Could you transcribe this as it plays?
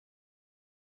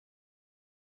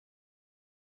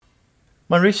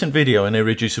My recent video on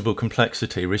irreducible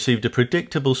complexity received a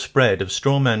predictable spread of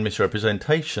strawman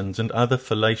misrepresentations and other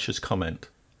fallacious comment.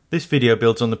 This video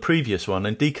builds on the previous one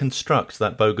and deconstructs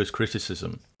that bogus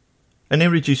criticism. An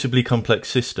irreducibly complex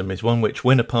system is one which,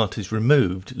 when a part is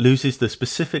removed, loses the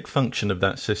specific function of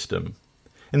that system.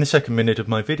 In the second minute of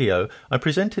my video, I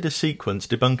presented a sequence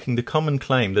debunking the common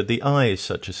claim that the eye is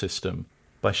such a system,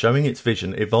 by showing its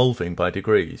vision evolving by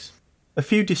degrees. A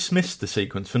few dismissed the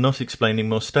sequence for not explaining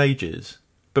more stages,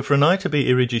 but for an eye to be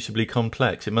irreducibly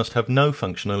complex it must have no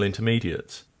functional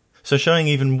intermediates. So showing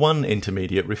even one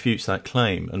intermediate refutes that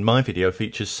claim, and my video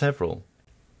features several.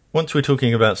 Once we're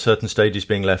talking about certain stages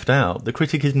being left out, the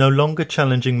critic is no longer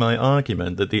challenging my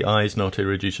argument that the eye is not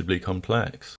irreducibly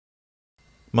complex.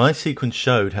 My sequence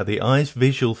showed how the eye's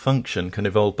visual function can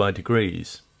evolve by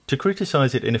degrees. To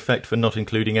criticise it in effect for not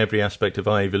including every aspect of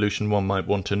eye evolution one might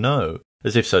want to know,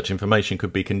 as if such information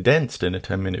could be condensed in a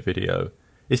 10-minute video,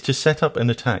 is to set up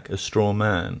and attack a straw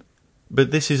man.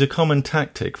 But this is a common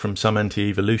tactic from some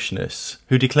anti-evolutionists,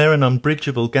 who declare an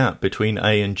unbridgeable gap between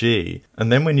A and G,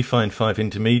 and then when you find 5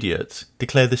 intermediates,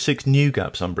 declare the 6 new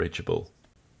gaps unbridgeable.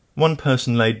 One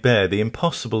person laid bare the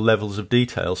impossible levels of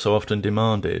detail so often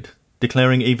demanded,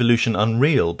 declaring evolution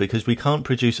unreal because we can't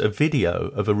produce a video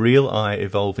of a real eye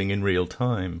evolving in real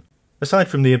time. Aside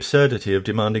from the absurdity of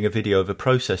demanding a video of a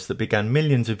process that began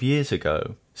millions of years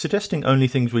ago, suggesting only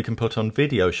things we can put on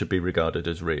video should be regarded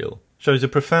as real, shows a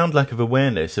profound lack of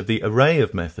awareness of the array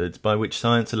of methods by which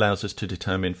science allows us to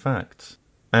determine facts.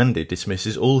 And it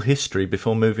dismisses all history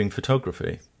before moving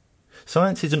photography.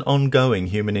 Science is an ongoing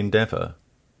human endeavour.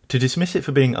 To dismiss it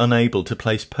for being unable to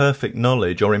place perfect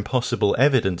knowledge or impossible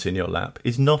evidence in your lap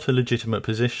is not a legitimate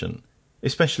position,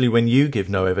 especially when you give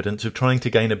no evidence of trying to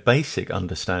gain a basic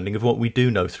understanding of what we do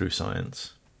know through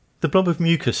science. The blob of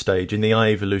mucus stage in the eye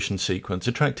evolution sequence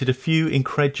attracted a few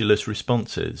incredulous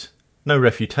responses. No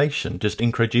refutation, just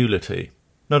incredulity.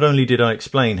 Not only did I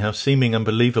explain how seeming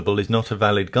unbelievable is not a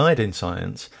valid guide in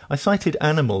science, I cited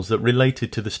animals that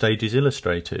related to the stages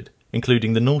illustrated,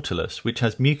 including the nautilus, which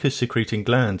has mucus-secreting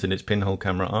glands in its pinhole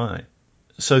camera eye.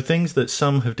 So things that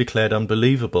some have declared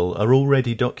unbelievable are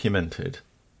already documented.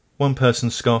 One person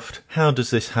scoffed, "How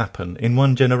does this happen in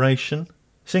one generation?"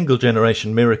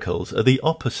 Single-generation miracles are the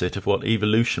opposite of what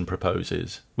evolution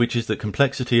proposes, which is that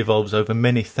complexity evolves over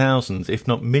many thousands, if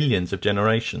not millions of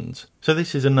generations. So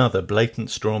this is another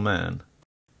blatant straw man.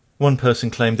 One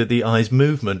person claimed that the eye's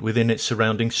movement within its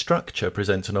surrounding structure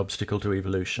presents an obstacle to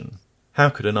evolution. How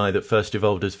could an eye that first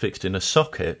evolved as fixed in a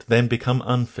socket then become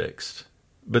unfixed?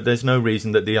 But there's no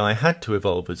reason that the eye had to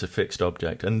evolve as a fixed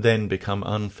object and then become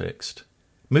unfixed.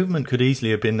 Movement could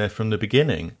easily have been there from the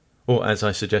beginning, or as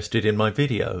I suggested in my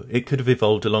video, it could have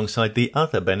evolved alongside the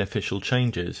other beneficial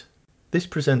changes. This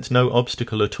presents no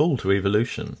obstacle at all to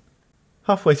evolution.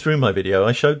 Halfway through my video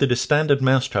I showed that a standard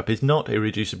mousetrap is not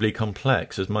irreducibly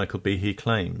complex as Michael Behe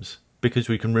claims, because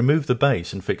we can remove the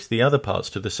base and fix the other parts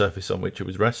to the surface on which it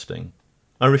was resting.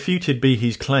 I refuted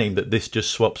Behe's claim that this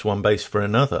just swaps one base for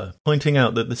another, pointing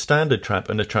out that the standard trap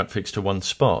and a trap fixed to one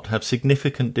spot have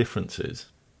significant differences.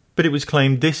 But it was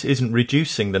claimed this isn't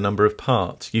reducing the number of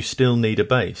parts, you still need a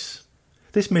base.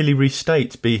 This merely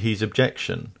restates Behe's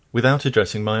objection, without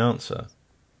addressing my answer.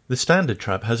 The standard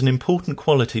trap has an important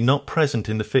quality not present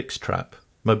in the fixed trap: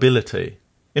 mobility.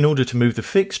 In order to move the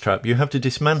fixed trap you have to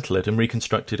dismantle it and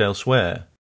reconstruct it elsewhere.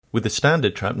 With the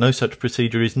standard trap no such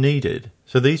procedure is needed,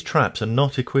 so these traps are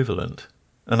not equivalent.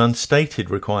 An unstated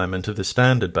requirement of the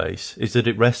standard base is that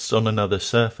it rests on another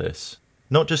surface.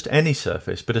 Not just any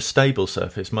surface, but a stable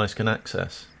surface mice can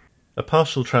access. A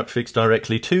partial trap fixed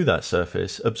directly to that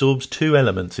surface absorbs 2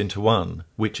 elements into one,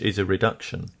 which is a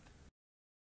reduction.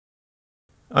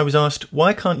 I was asked,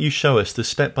 why can't you show us the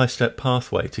step-by-step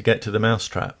pathway to get to the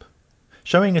mousetrap?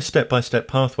 Showing a step-by-step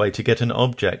pathway to get an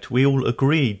object we all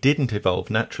agree didn't evolve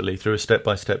naturally through a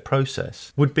step-by-step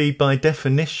process would be by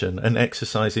definition an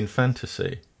exercise in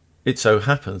fantasy. It so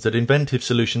happens that inventive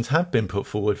solutions have been put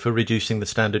forward for reducing the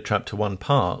standard trap to one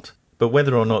part, but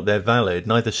whether or not they're valid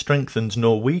neither strengthens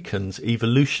nor weakens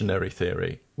evolutionary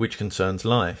theory, which concerns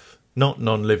life, not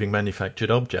non-living manufactured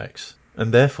objects,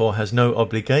 and therefore has no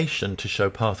obligation to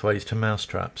show pathways to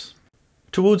mousetraps.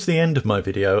 Towards the end of my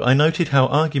video I noted how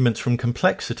arguments from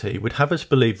complexity would have us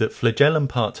believe that flagellum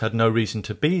parts had no reason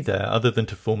to be there other than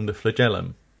to form the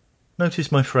flagellum.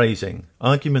 Notice my phrasing: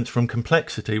 arguments from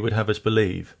complexity would have us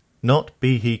believe. Not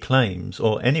Behe claims,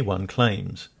 or anyone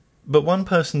claims. But one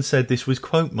person said this was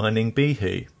quote mining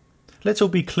Behe. Let's all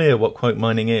be clear what quote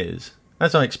mining is.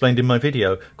 As I explained in my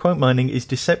video, quote mining is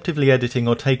deceptively editing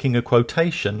or taking a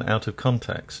quotation out of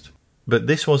context. But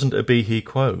this wasn't a Behe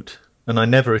quote, and I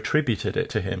never attributed it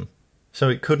to him. so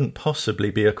it couldn't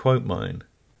possibly be a quote mine.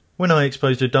 When I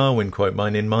exposed a Darwin quote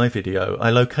mine in my video, I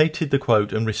located the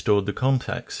quote and restored the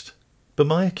context. But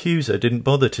my accuser didn't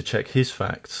bother to check his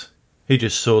facts. He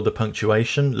just saw the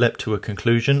punctuation, leapt to a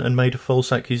conclusion, and made a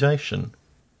false accusation.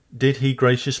 Did he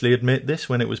graciously admit this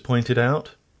when it was pointed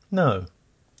out? No.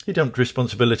 He dumped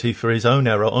responsibility for his own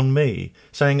error on me,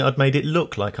 saying I'd made it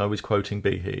look like I was quoting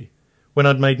Behe, when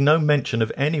I'd made no mention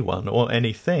of anyone or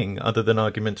anything other than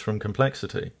arguments from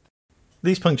complexity.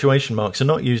 These punctuation marks are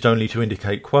not used only to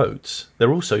indicate quotes,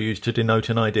 they're also used to denote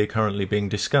an idea currently being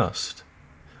discussed.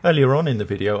 Earlier on in the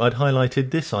video I'd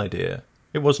highlighted this idea.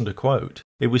 It wasn't a quote,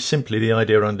 it was simply the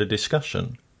idea under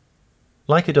discussion.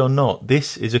 Like it or not,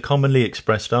 this is a commonly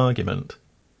expressed argument.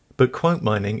 But quote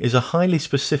mining is a highly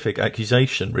specific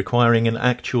accusation requiring an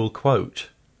actual quote.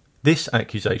 This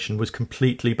accusation was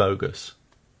completely bogus.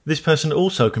 This person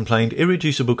also complained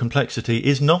irreducible complexity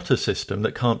is not a system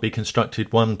that can't be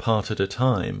constructed one part at a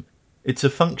time. It's a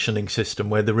functioning system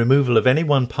where the removal of any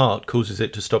one part causes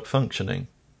it to stop functioning.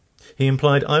 He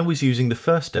implied I was using the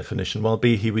first definition while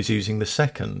Behe was using the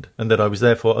second, and that I was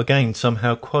therefore again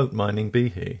somehow quote mining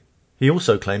Behe. He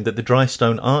also claimed that the dry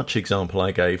stone arch example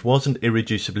I gave wasn't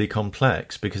irreducibly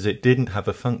complex because it didn't have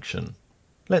a function.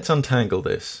 Let's untangle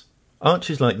this.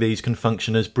 Arches like these can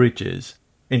function as bridges.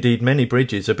 Indeed, many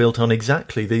bridges are built on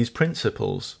exactly these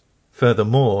principles.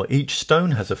 Furthermore, each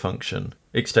stone has a function,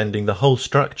 extending the whole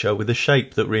structure with a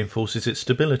shape that reinforces its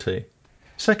stability.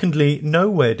 Secondly,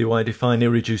 nowhere do I define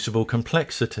irreducible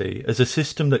complexity as a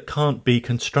system that can't be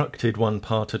constructed one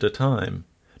part at a time.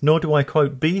 Nor do I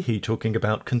quote Behe talking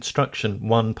about construction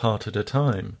one part at a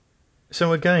time.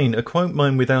 So again, a quote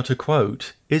mine without a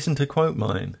quote isn't a quote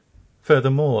mine.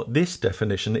 Furthermore, this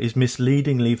definition is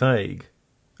misleadingly vague.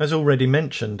 As already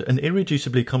mentioned, an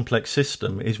irreducibly complex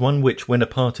system is one which, when a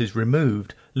part is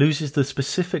removed, loses the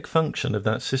specific function of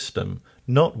that system,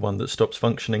 not one that stops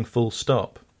functioning full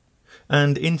stop.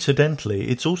 And incidentally,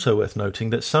 it's also worth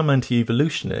noting that some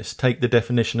anti-evolutionists take the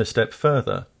definition a step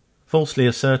further, falsely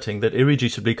asserting that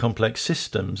irreducibly complex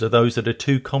systems are those that are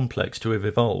too complex to have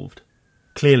evolved.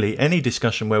 Clearly, any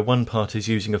discussion where one part is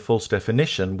using a false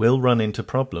definition will run into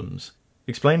problems.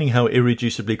 Explaining how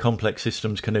irreducibly complex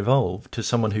systems can evolve to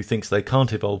someone who thinks they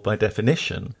can't evolve by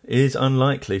definition is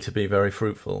unlikely to be very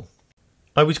fruitful.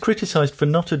 I was criticised for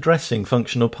not addressing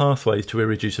functional pathways to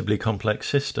irreducibly complex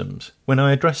systems, when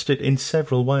I addressed it in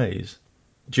several ways.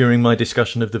 During my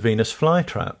discussion of the Venus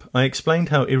flytrap, I explained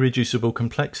how irreducible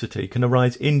complexity can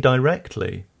arise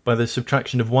indirectly by the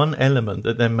subtraction of one element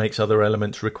that then makes other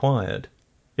elements required.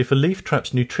 If a leaf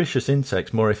traps nutritious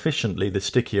insects more efficiently the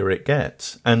stickier it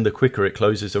gets, and the quicker it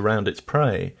closes around its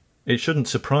prey, it shouldn't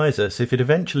surprise us if it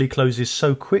eventually closes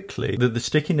so quickly that the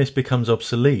stickiness becomes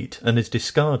obsolete and is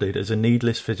discarded as a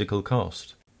needless physical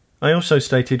cost. I also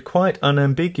stated quite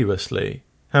unambiguously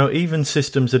how even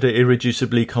systems that are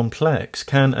irreducibly complex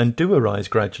can and do arise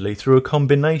gradually through a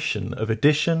combination of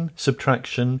addition,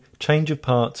 subtraction, change of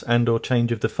parts and/or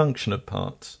change of the function of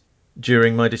parts.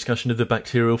 During my discussion of the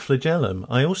bacterial flagellum,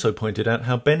 I also pointed out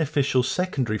how beneficial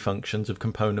secondary functions of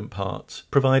component parts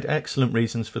provide excellent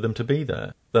reasons for them to be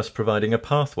there, thus providing a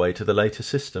pathway to the later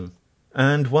system.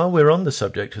 And while we're on the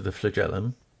subject of the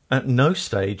flagellum, at no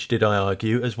stage did I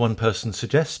argue, as one person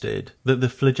suggested, that the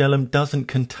flagellum doesn't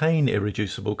contain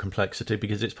irreducible complexity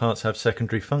because its parts have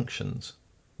secondary functions.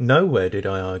 Nowhere did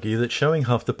I argue that showing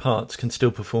half the parts can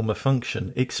still perform a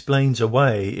function explains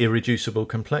away irreducible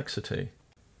complexity.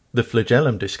 The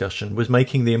flagellum discussion was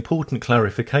making the important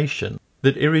clarification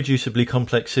that irreducibly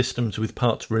complex systems with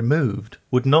parts removed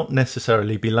would not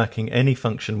necessarily be lacking any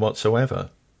function whatsoever.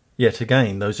 Yet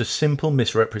again, those are simple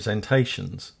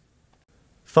misrepresentations.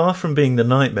 Far from being the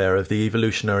nightmare of the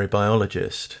evolutionary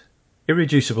biologist,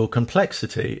 irreducible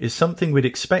complexity is something we'd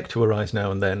expect to arise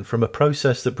now and then from a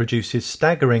process that produces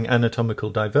staggering anatomical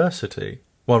diversity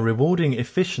while rewarding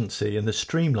efficiency and the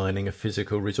streamlining of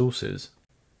physical resources.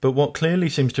 But what clearly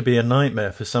seems to be a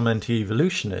nightmare for some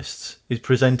anti-evolutionists is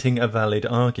presenting a valid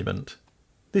argument.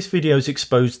 This video's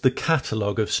exposed the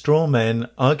catalogue of straw men,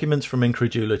 arguments from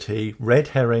incredulity, red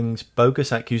herrings,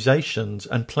 bogus accusations,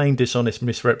 and plain dishonest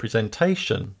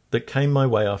misrepresentation that came my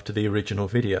way after the original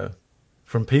video.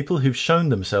 From people who've shown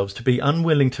themselves to be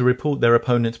unwilling to report their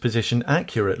opponent's position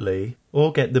accurately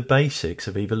or get the basics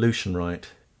of evolution right.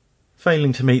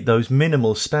 Failing to meet those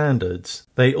minimal standards,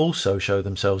 they also show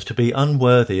themselves to be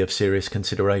unworthy of serious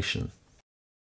consideration.